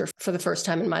acupuncture for the first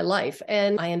time in my life.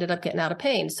 And I ended up getting out of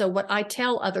pain. So what I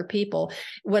tell other people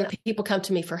when people come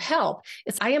to me for help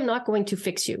is, I am not going to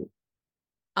fix you.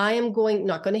 I am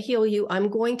not going to heal you. I'm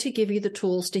going to give you the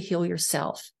tools to heal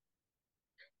yourself.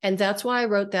 And that's why I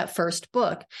wrote that first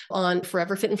book on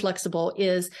Forever Fit and Flexible,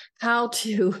 is how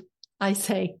to, I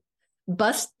say,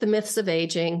 bust the myths of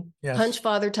aging, punch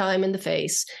Father Time in the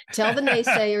face, tell the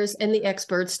naysayers and the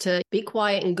experts to be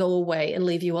quiet and go away and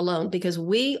leave you alone, because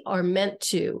we are meant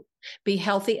to be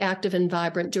healthy, active, and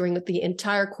vibrant during the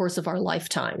entire course of our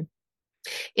lifetime.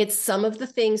 It's some of the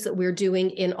things that we're doing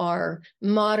in our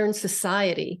modern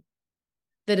society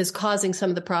that is causing some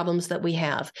of the problems that we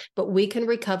have, but we can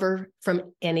recover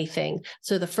from anything.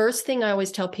 So the first thing I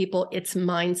always tell people, it's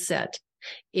mindset.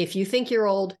 If you think you're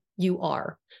old, you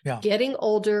are. Yeah. Getting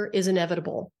older is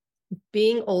inevitable.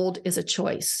 Being old is a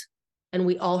choice, and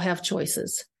we all have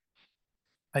choices.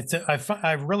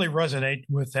 I really resonate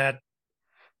with that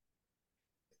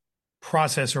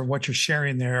process, or what you're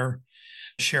sharing there,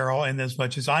 Cheryl, and as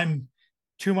much as I'm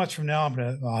 2 months from now, I'm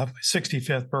going to have my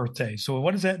 65th birthday. So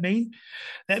what does that mean?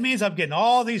 That means I'm getting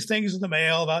all these things in the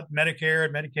mail about Medicare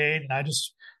and Medicaid. And I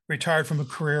just retired from a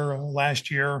career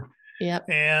last year. Yep.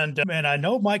 And I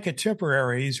know my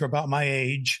contemporaries are about my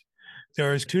age.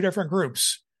 There's two different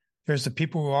groups. There's the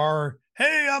people who are,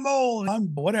 hey, I'm old,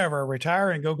 I'm whatever,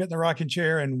 retire and go get in the rocking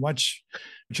chair and watch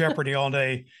Jeopardy all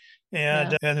day.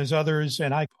 And there's others,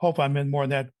 and I hope I'm in more in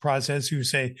that process, who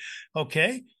say,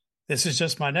 okay, this is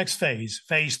just my next phase.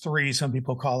 Phase 3, some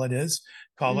people call it it,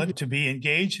 to be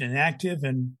engaged and active,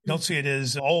 and don't see it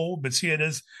as old, but see it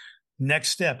as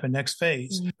next step and next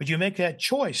phase. But you make that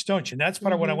choice, don't you? And that's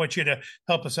part of what I want you to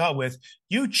help us out with.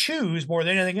 You choose more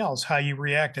than anything else how you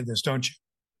react to this, don't you?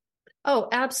 Oh,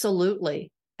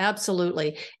 absolutely.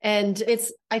 Absolutely. And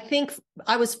I think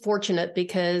I was fortunate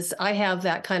because I have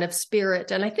that kind of spirit.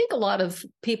 And I think a lot of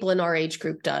people in our age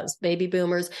group does. Baby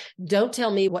boomers, don't tell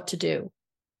me what to do.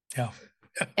 Yeah.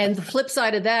 And the flip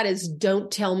side of that is don't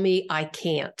tell me I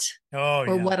can't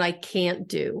or what I can't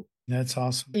do. That's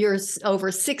awesome. You're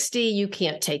over 60, you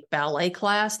can't take ballet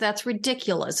class. That's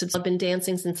ridiculous. I've been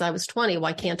dancing since I was 20.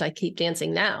 Why can't I keep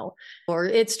dancing now? Or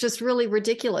it's just really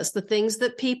ridiculous. The things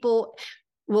that people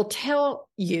will tell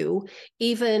you,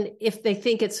 even if they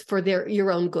think it's for your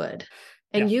own good.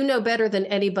 And you know better than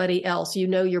anybody else. You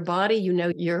know your body, you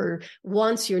know your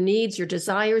wants, your needs, your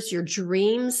desires, your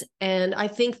dreams. And I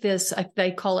think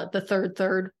they call it the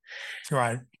third.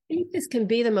 Right. I think this can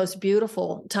be the most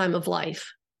beautiful time of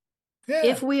life. Yeah.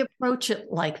 If we approach it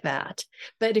like that.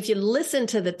 But if you listen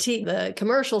to the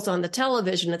commercials on the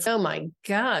television, it's, oh my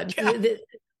God. Yeah.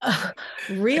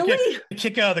 Really? They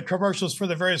kick out the commercials for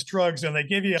the various drugs, and they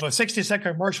give you a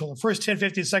 60-second commercial. The first 10,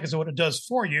 15 seconds of what it does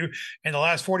for you, and the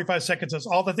last 45 seconds is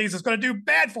all the things it's going to do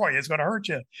bad for you. It's going to hurt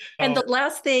you. And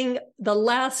the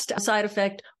last side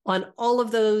effect on all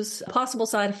of those possible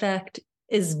side effect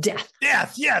is death.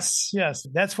 Death, yes.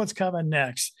 That's what's coming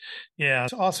next. Yeah,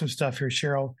 it's awesome stuff here,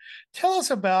 Cheryl. Tell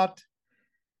us about,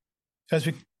 as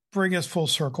we bring us full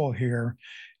circle here,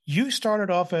 you started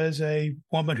off as a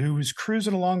woman who was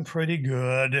cruising along pretty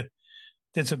good.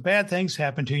 Then some bad things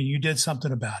happened to you. You did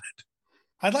something about it.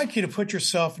 I'd like you to put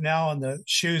yourself now in the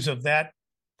shoes of that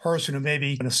person who may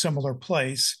be in a similar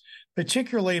place,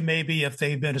 particularly maybe if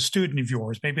they've been a student of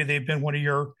yours. Maybe they've been one of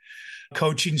your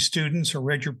coaching students or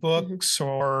read your books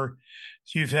or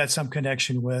you've had some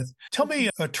connection with. Tell me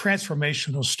a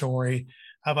transformational story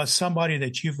about somebody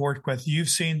that you've worked with. You've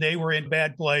seen they were in a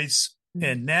bad place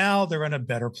and now they're in a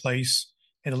better place,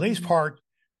 in at least part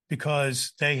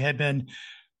because they had been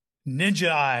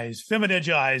feminized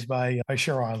by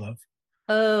Cheryl Ilov.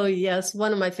 Oh, yes.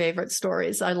 One of my favorite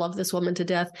stories. I love this woman to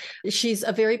death. She's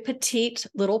a very petite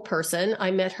little person.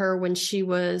 I met her when she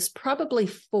was probably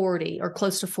 40 or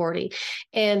close to 40.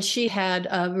 And she had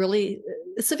a really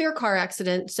severe car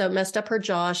accident, so messed up her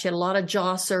jaw. She had a lot of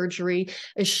jaw surgery.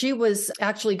 She was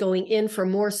actually going in for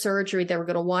more surgery. They were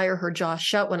going to wire her jaw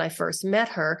shut when I first met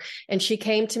her. And she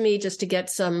came to me just to get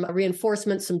some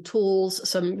reinforcement, some tools,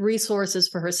 some resources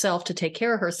for herself to take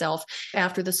care of herself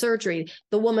after the surgery.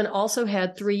 The woman also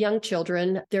had 3 young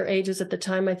children. Their ages at the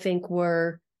time, I think,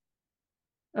 were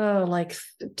like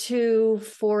 2,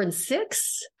 4, and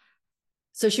 6.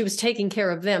 So she was taking care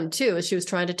of them too, as she was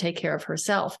trying to take care of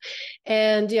herself.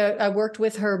 And I worked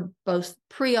with her both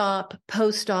pre-op,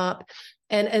 post-op.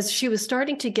 And as she was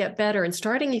starting to get better and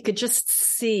you could just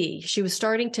see she was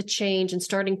starting to change and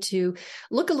starting to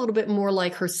look a little bit more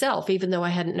like herself, even though I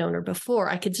hadn't known her before.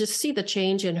 I could just see the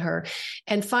change in her.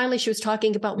 And finally, she was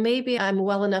talking about maybe I'm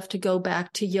well enough to go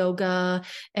back to yoga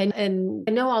and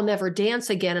I know I'll never dance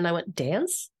again. And I went,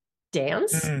 dance?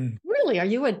 Really? Are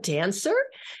you a dancer?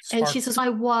 And she says, I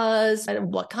was.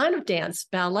 And what kind of dance?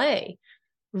 Ballet.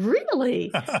 Really?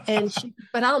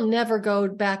 But I'll never go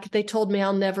back. They told me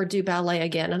I'll never do ballet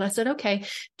again. And I said, okay,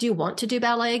 do you want to do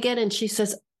ballet again? And she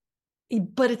says,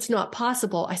 but it's not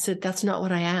possible. I said, that's not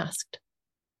what I asked.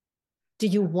 Do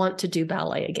you want to do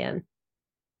ballet again?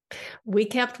 We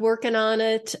kept working on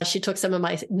it. She took some of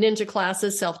my ninja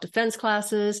classes, self-defense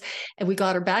classes, and we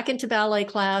got her back into ballet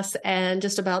class. And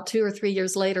just about 2 or 3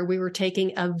 years later, we were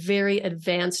taking a very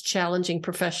advanced, challenging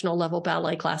professional level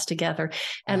ballet class together.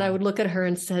 And I would look at her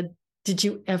and said, did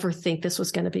you ever think this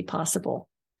was going to be possible?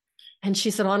 And she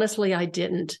said, honestly, I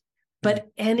didn't. But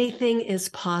anything is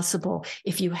possible.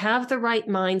 If you have the right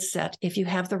mindset, if you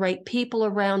have the right people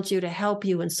around you to help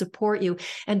you and support you,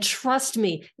 and trust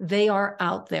me, they are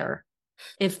out there.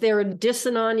 If they're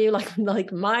dissing on you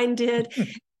like mine did,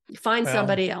 find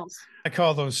somebody else. I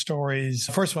call those stories,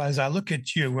 first of all, as I look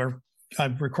at you,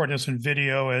 I'm recording this in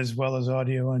video as well as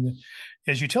audio, and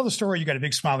as you tell the story, you got a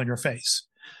big smile on your face.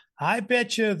 I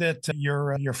bet you that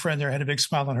your friend there had a big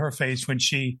smile on her face when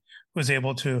she was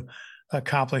able to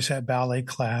accomplish that ballet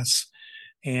class.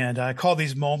 And I call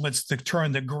these moments to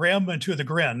turn the grim into the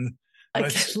grin. I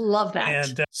love that.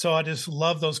 And so I just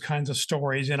love those kinds of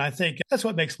stories. And I think that's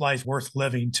what makes life worth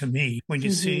living to me when you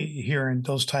see hearing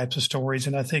those types of stories.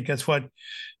 And I think that's what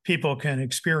people can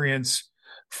experience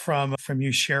from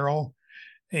you, Cheryl.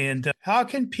 And how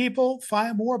can people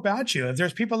find more about you? If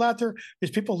there's people out there,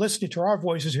 there's people listening to our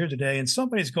voices here today, and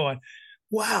somebody's going,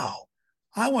 wow,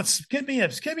 give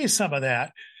me some of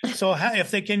that. So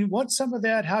if they can want some of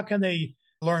that, how can they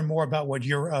learn more about what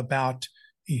you're about?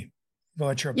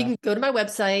 what you're about. You can go to my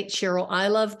website,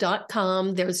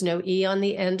 CherylIlov.com. There's no E on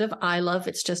the end of I love.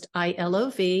 It's just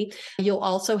ILOV. You'll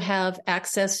also have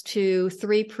access to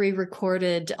 3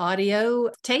 pre-recorded audio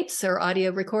tapes or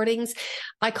audio recordings.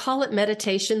 I call it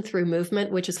meditation through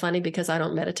movement, which is funny because I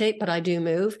don't meditate, but I do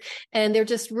move. And they're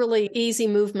just really easy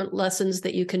movement lessons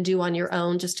that you can do on your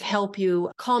own, just to help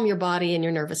you calm your body and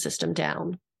your nervous system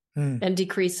down. And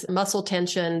decrease muscle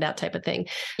tension, that type of thing.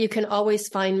 You can always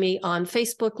find me on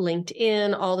Facebook,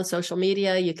 LinkedIn, all the social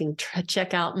media. You can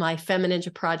check out my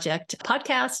FemiNinjaProject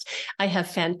podcast. I have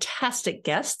fantastic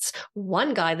guests.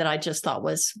 One guy that I just thought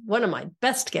was one of my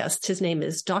best guests, his name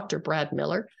is Dr. Brad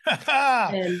Miller.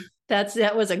 And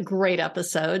that was a great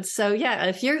episode. So yeah,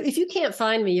 if you can't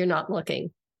find me, you're not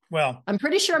looking. Well, I'm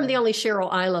pretty sure I'm the only Cheryl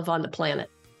Ilov on the planet.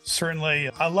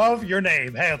 Certainly. I love your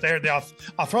name. Hey,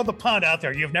 I'll throw the pun out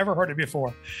there. You've never heard it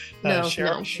before.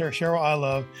 Cheryl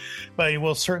Ilov. But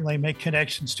we'll certainly make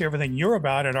connections to everything you're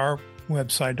about at our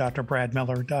website,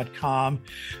 drbradmiller.com.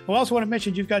 I also want to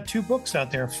mention you've got 2 books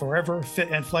out there, Forever Fit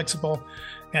and Flexible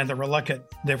and The Reluctant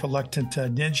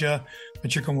Ninja,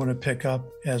 that you're going to want to pick up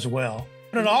as well.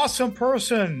 What an awesome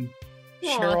person,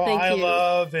 Cheryl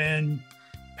Ilov, and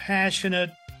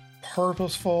passionate,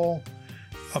 purposeful,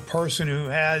 a person who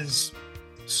has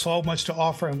so much to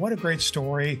offer. And what a great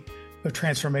story of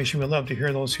transformation. We'd love to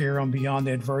hear those here on Beyond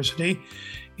Adversity.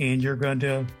 And you're going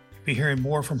to be hearing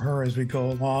more from her as we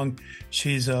go along.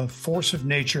 She's a force of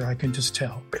nature, I can just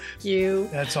tell. Thank you.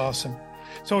 That's awesome.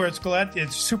 So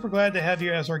it's super glad to have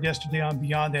you as our guest today on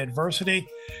Beyond Adversity.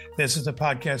 This is the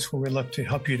podcast where we look to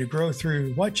help you to grow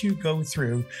through what you go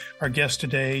through. Our guest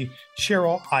today,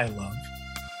 Cheryl Ilov.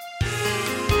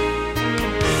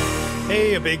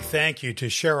 Hey, a big thank you to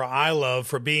Cheryl Ilov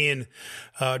for being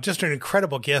just an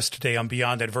incredible guest today on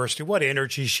Beyond Adversity. What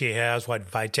energy she has, what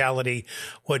vitality,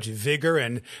 what vigor.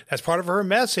 And that's part of her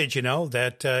message,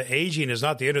 that aging is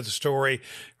not the end of the story.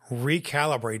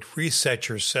 Recalibrate, reset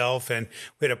yourself. And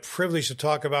we had a privilege to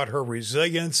talk about her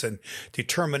resilience and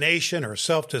determination, her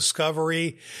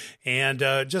self-discovery, and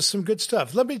just some good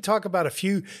stuff. Let me talk about a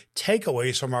few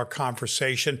takeaways from our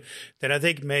conversation that I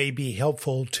think may be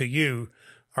helpful to you,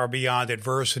 our Beyond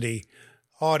Adversity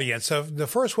audience. So the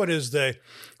first one is the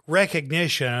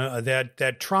recognition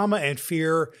that trauma and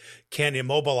fear can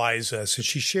immobilize us. And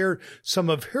she shared some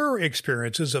of her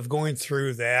experiences of going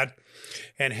through that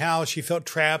and how she felt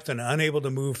trapped and unable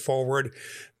to move forward.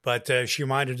 But she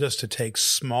reminded us to take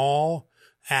small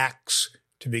acts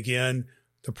to begin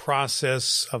the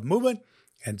process of movement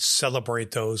and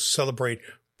celebrate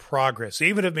progress,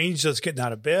 even if it means just getting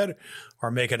out of bed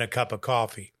or making a cup of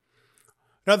coffee.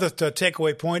 Another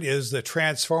takeaway point is the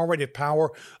transformative power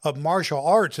of martial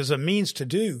arts as a means to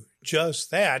do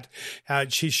just that.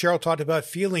 Cheryl talked about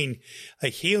feeling a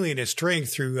healing and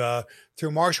strength through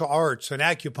martial arts and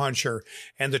acupuncture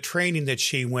and the training that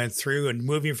she went through, and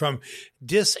moving from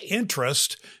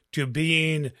disinterest to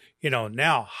being,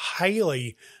 now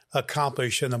highly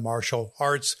accomplished in the martial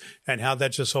arts, and how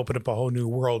that just opened up a whole new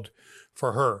world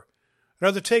for her.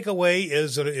 Another takeaway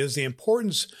is the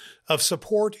importance of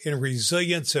support and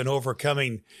resilience in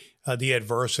overcoming the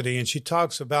adversity. And she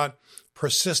talks about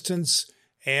persistence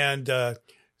and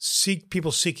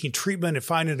people seeking treatment and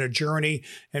finding a journey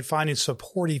and finding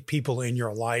supportive people in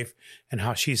your life, and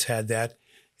how she's had that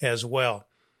as well.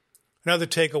 Another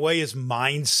takeaway is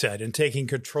mindset and taking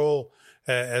control,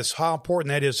 as how important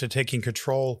that is to taking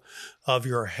control of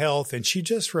your health. And she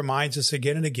just reminds us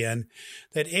again and again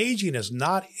that aging is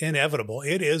not inevitable.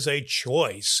 It is a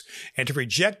choice. And to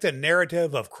reject the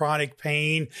narrative of chronic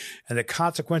pain and the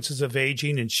consequences of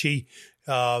aging. And she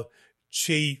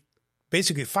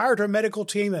basically fired her medical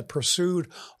team and pursued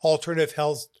alternative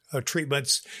health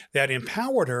treatments that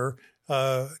empowered her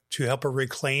to help her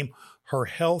reclaim her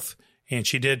health. And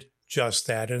she did just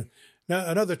that. And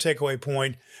another takeaway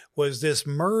point was this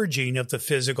merging of the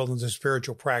physical and the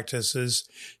spiritual practices.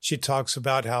 She talks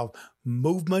about how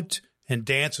movement and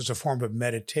dance is a form of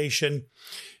meditation,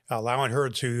 allowing her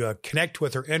to connect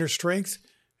with her inner strength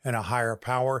and a higher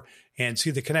power, and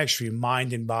see the connection between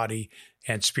mind and body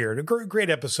and spirit. A great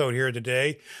episode here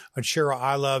today on Cheryl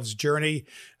Ilov's journey.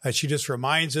 She just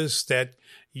reminds us that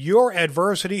your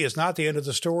adversity is not the end of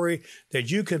the story, that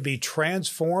you can be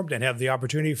transformed and have the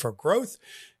opportunity for growth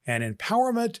and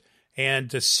empowerment, and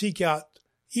to seek out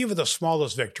even the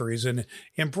smallest victories and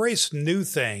embrace new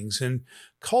things and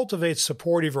cultivate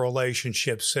supportive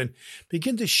relationships and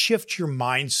begin to shift your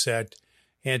mindset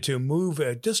and to move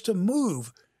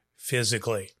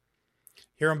physically.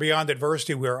 Here on Beyond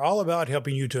Adversity, we're all about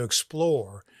helping you to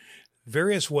explore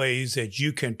various ways that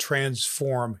you can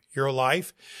transform your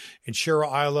life. And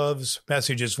Cheryl Ilov's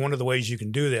message is one of the ways you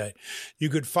can do that. You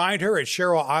could find her at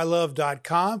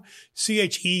CherylIlov.com,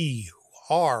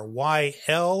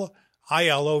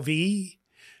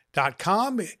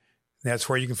 CherylIlov.com. That's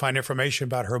where you can find information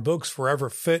about her books,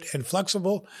 Forever Fit and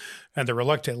Flexible, and The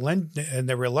Reluctant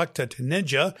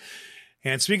Ninja.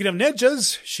 And speaking of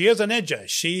ninjas, she is a ninja.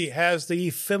 She has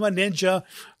the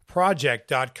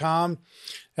TheFemiNinjaProject.com.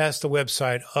 That's the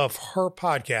website of her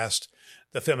podcast,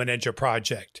 The Femininja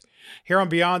Project. Here on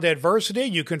Beyond Adversity,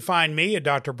 you can find me at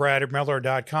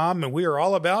drbradmiller.com, and we are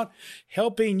all about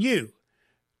helping you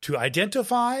to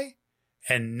identify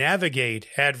and navigate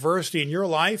adversity in your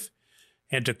life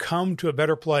and to come to a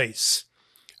better place.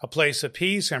 A place of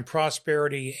peace and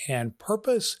prosperity and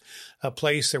purpose, a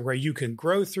place where you can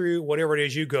grow through whatever it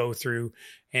is you go through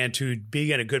and to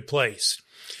be in a good place.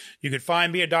 You can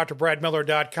find me at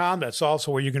drbradmiller.com. That's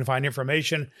also where you can find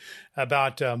information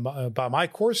about my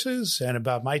courses and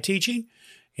about my teaching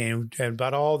and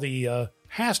about all the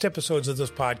past episodes of this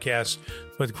podcast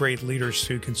with great leaders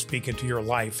who can speak into your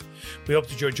life. We hope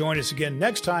that you'll join us again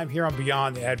next time here on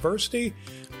Beyond Adversity,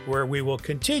 where we will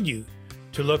continue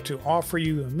to look to offer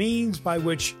you a means by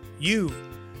which you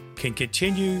can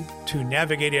continue to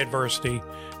navigate adversity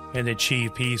and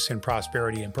achieve peace and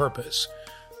prosperity and purpose.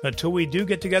 Until we do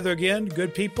get together again,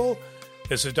 good people,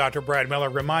 this is Dr. Brad Miller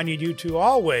reminding you to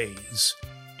always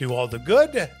do all the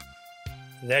good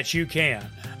that you can.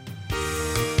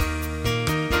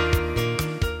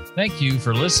 Thank you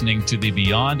for listening to the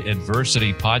Beyond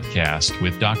Adversity podcast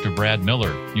with Dr. Brad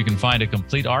Miller. You can find a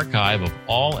complete archive of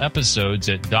all episodes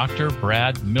at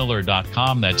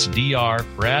drbradmiller.com. That's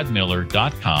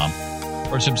drbradmiller.com.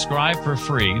 Or subscribe for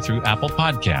free through Apple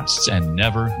Podcasts and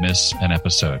never miss an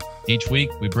episode. Each week,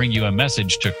 we bring you a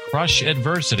message to crush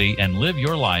adversity and live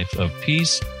your life of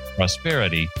peace,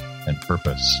 prosperity, and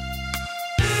purpose.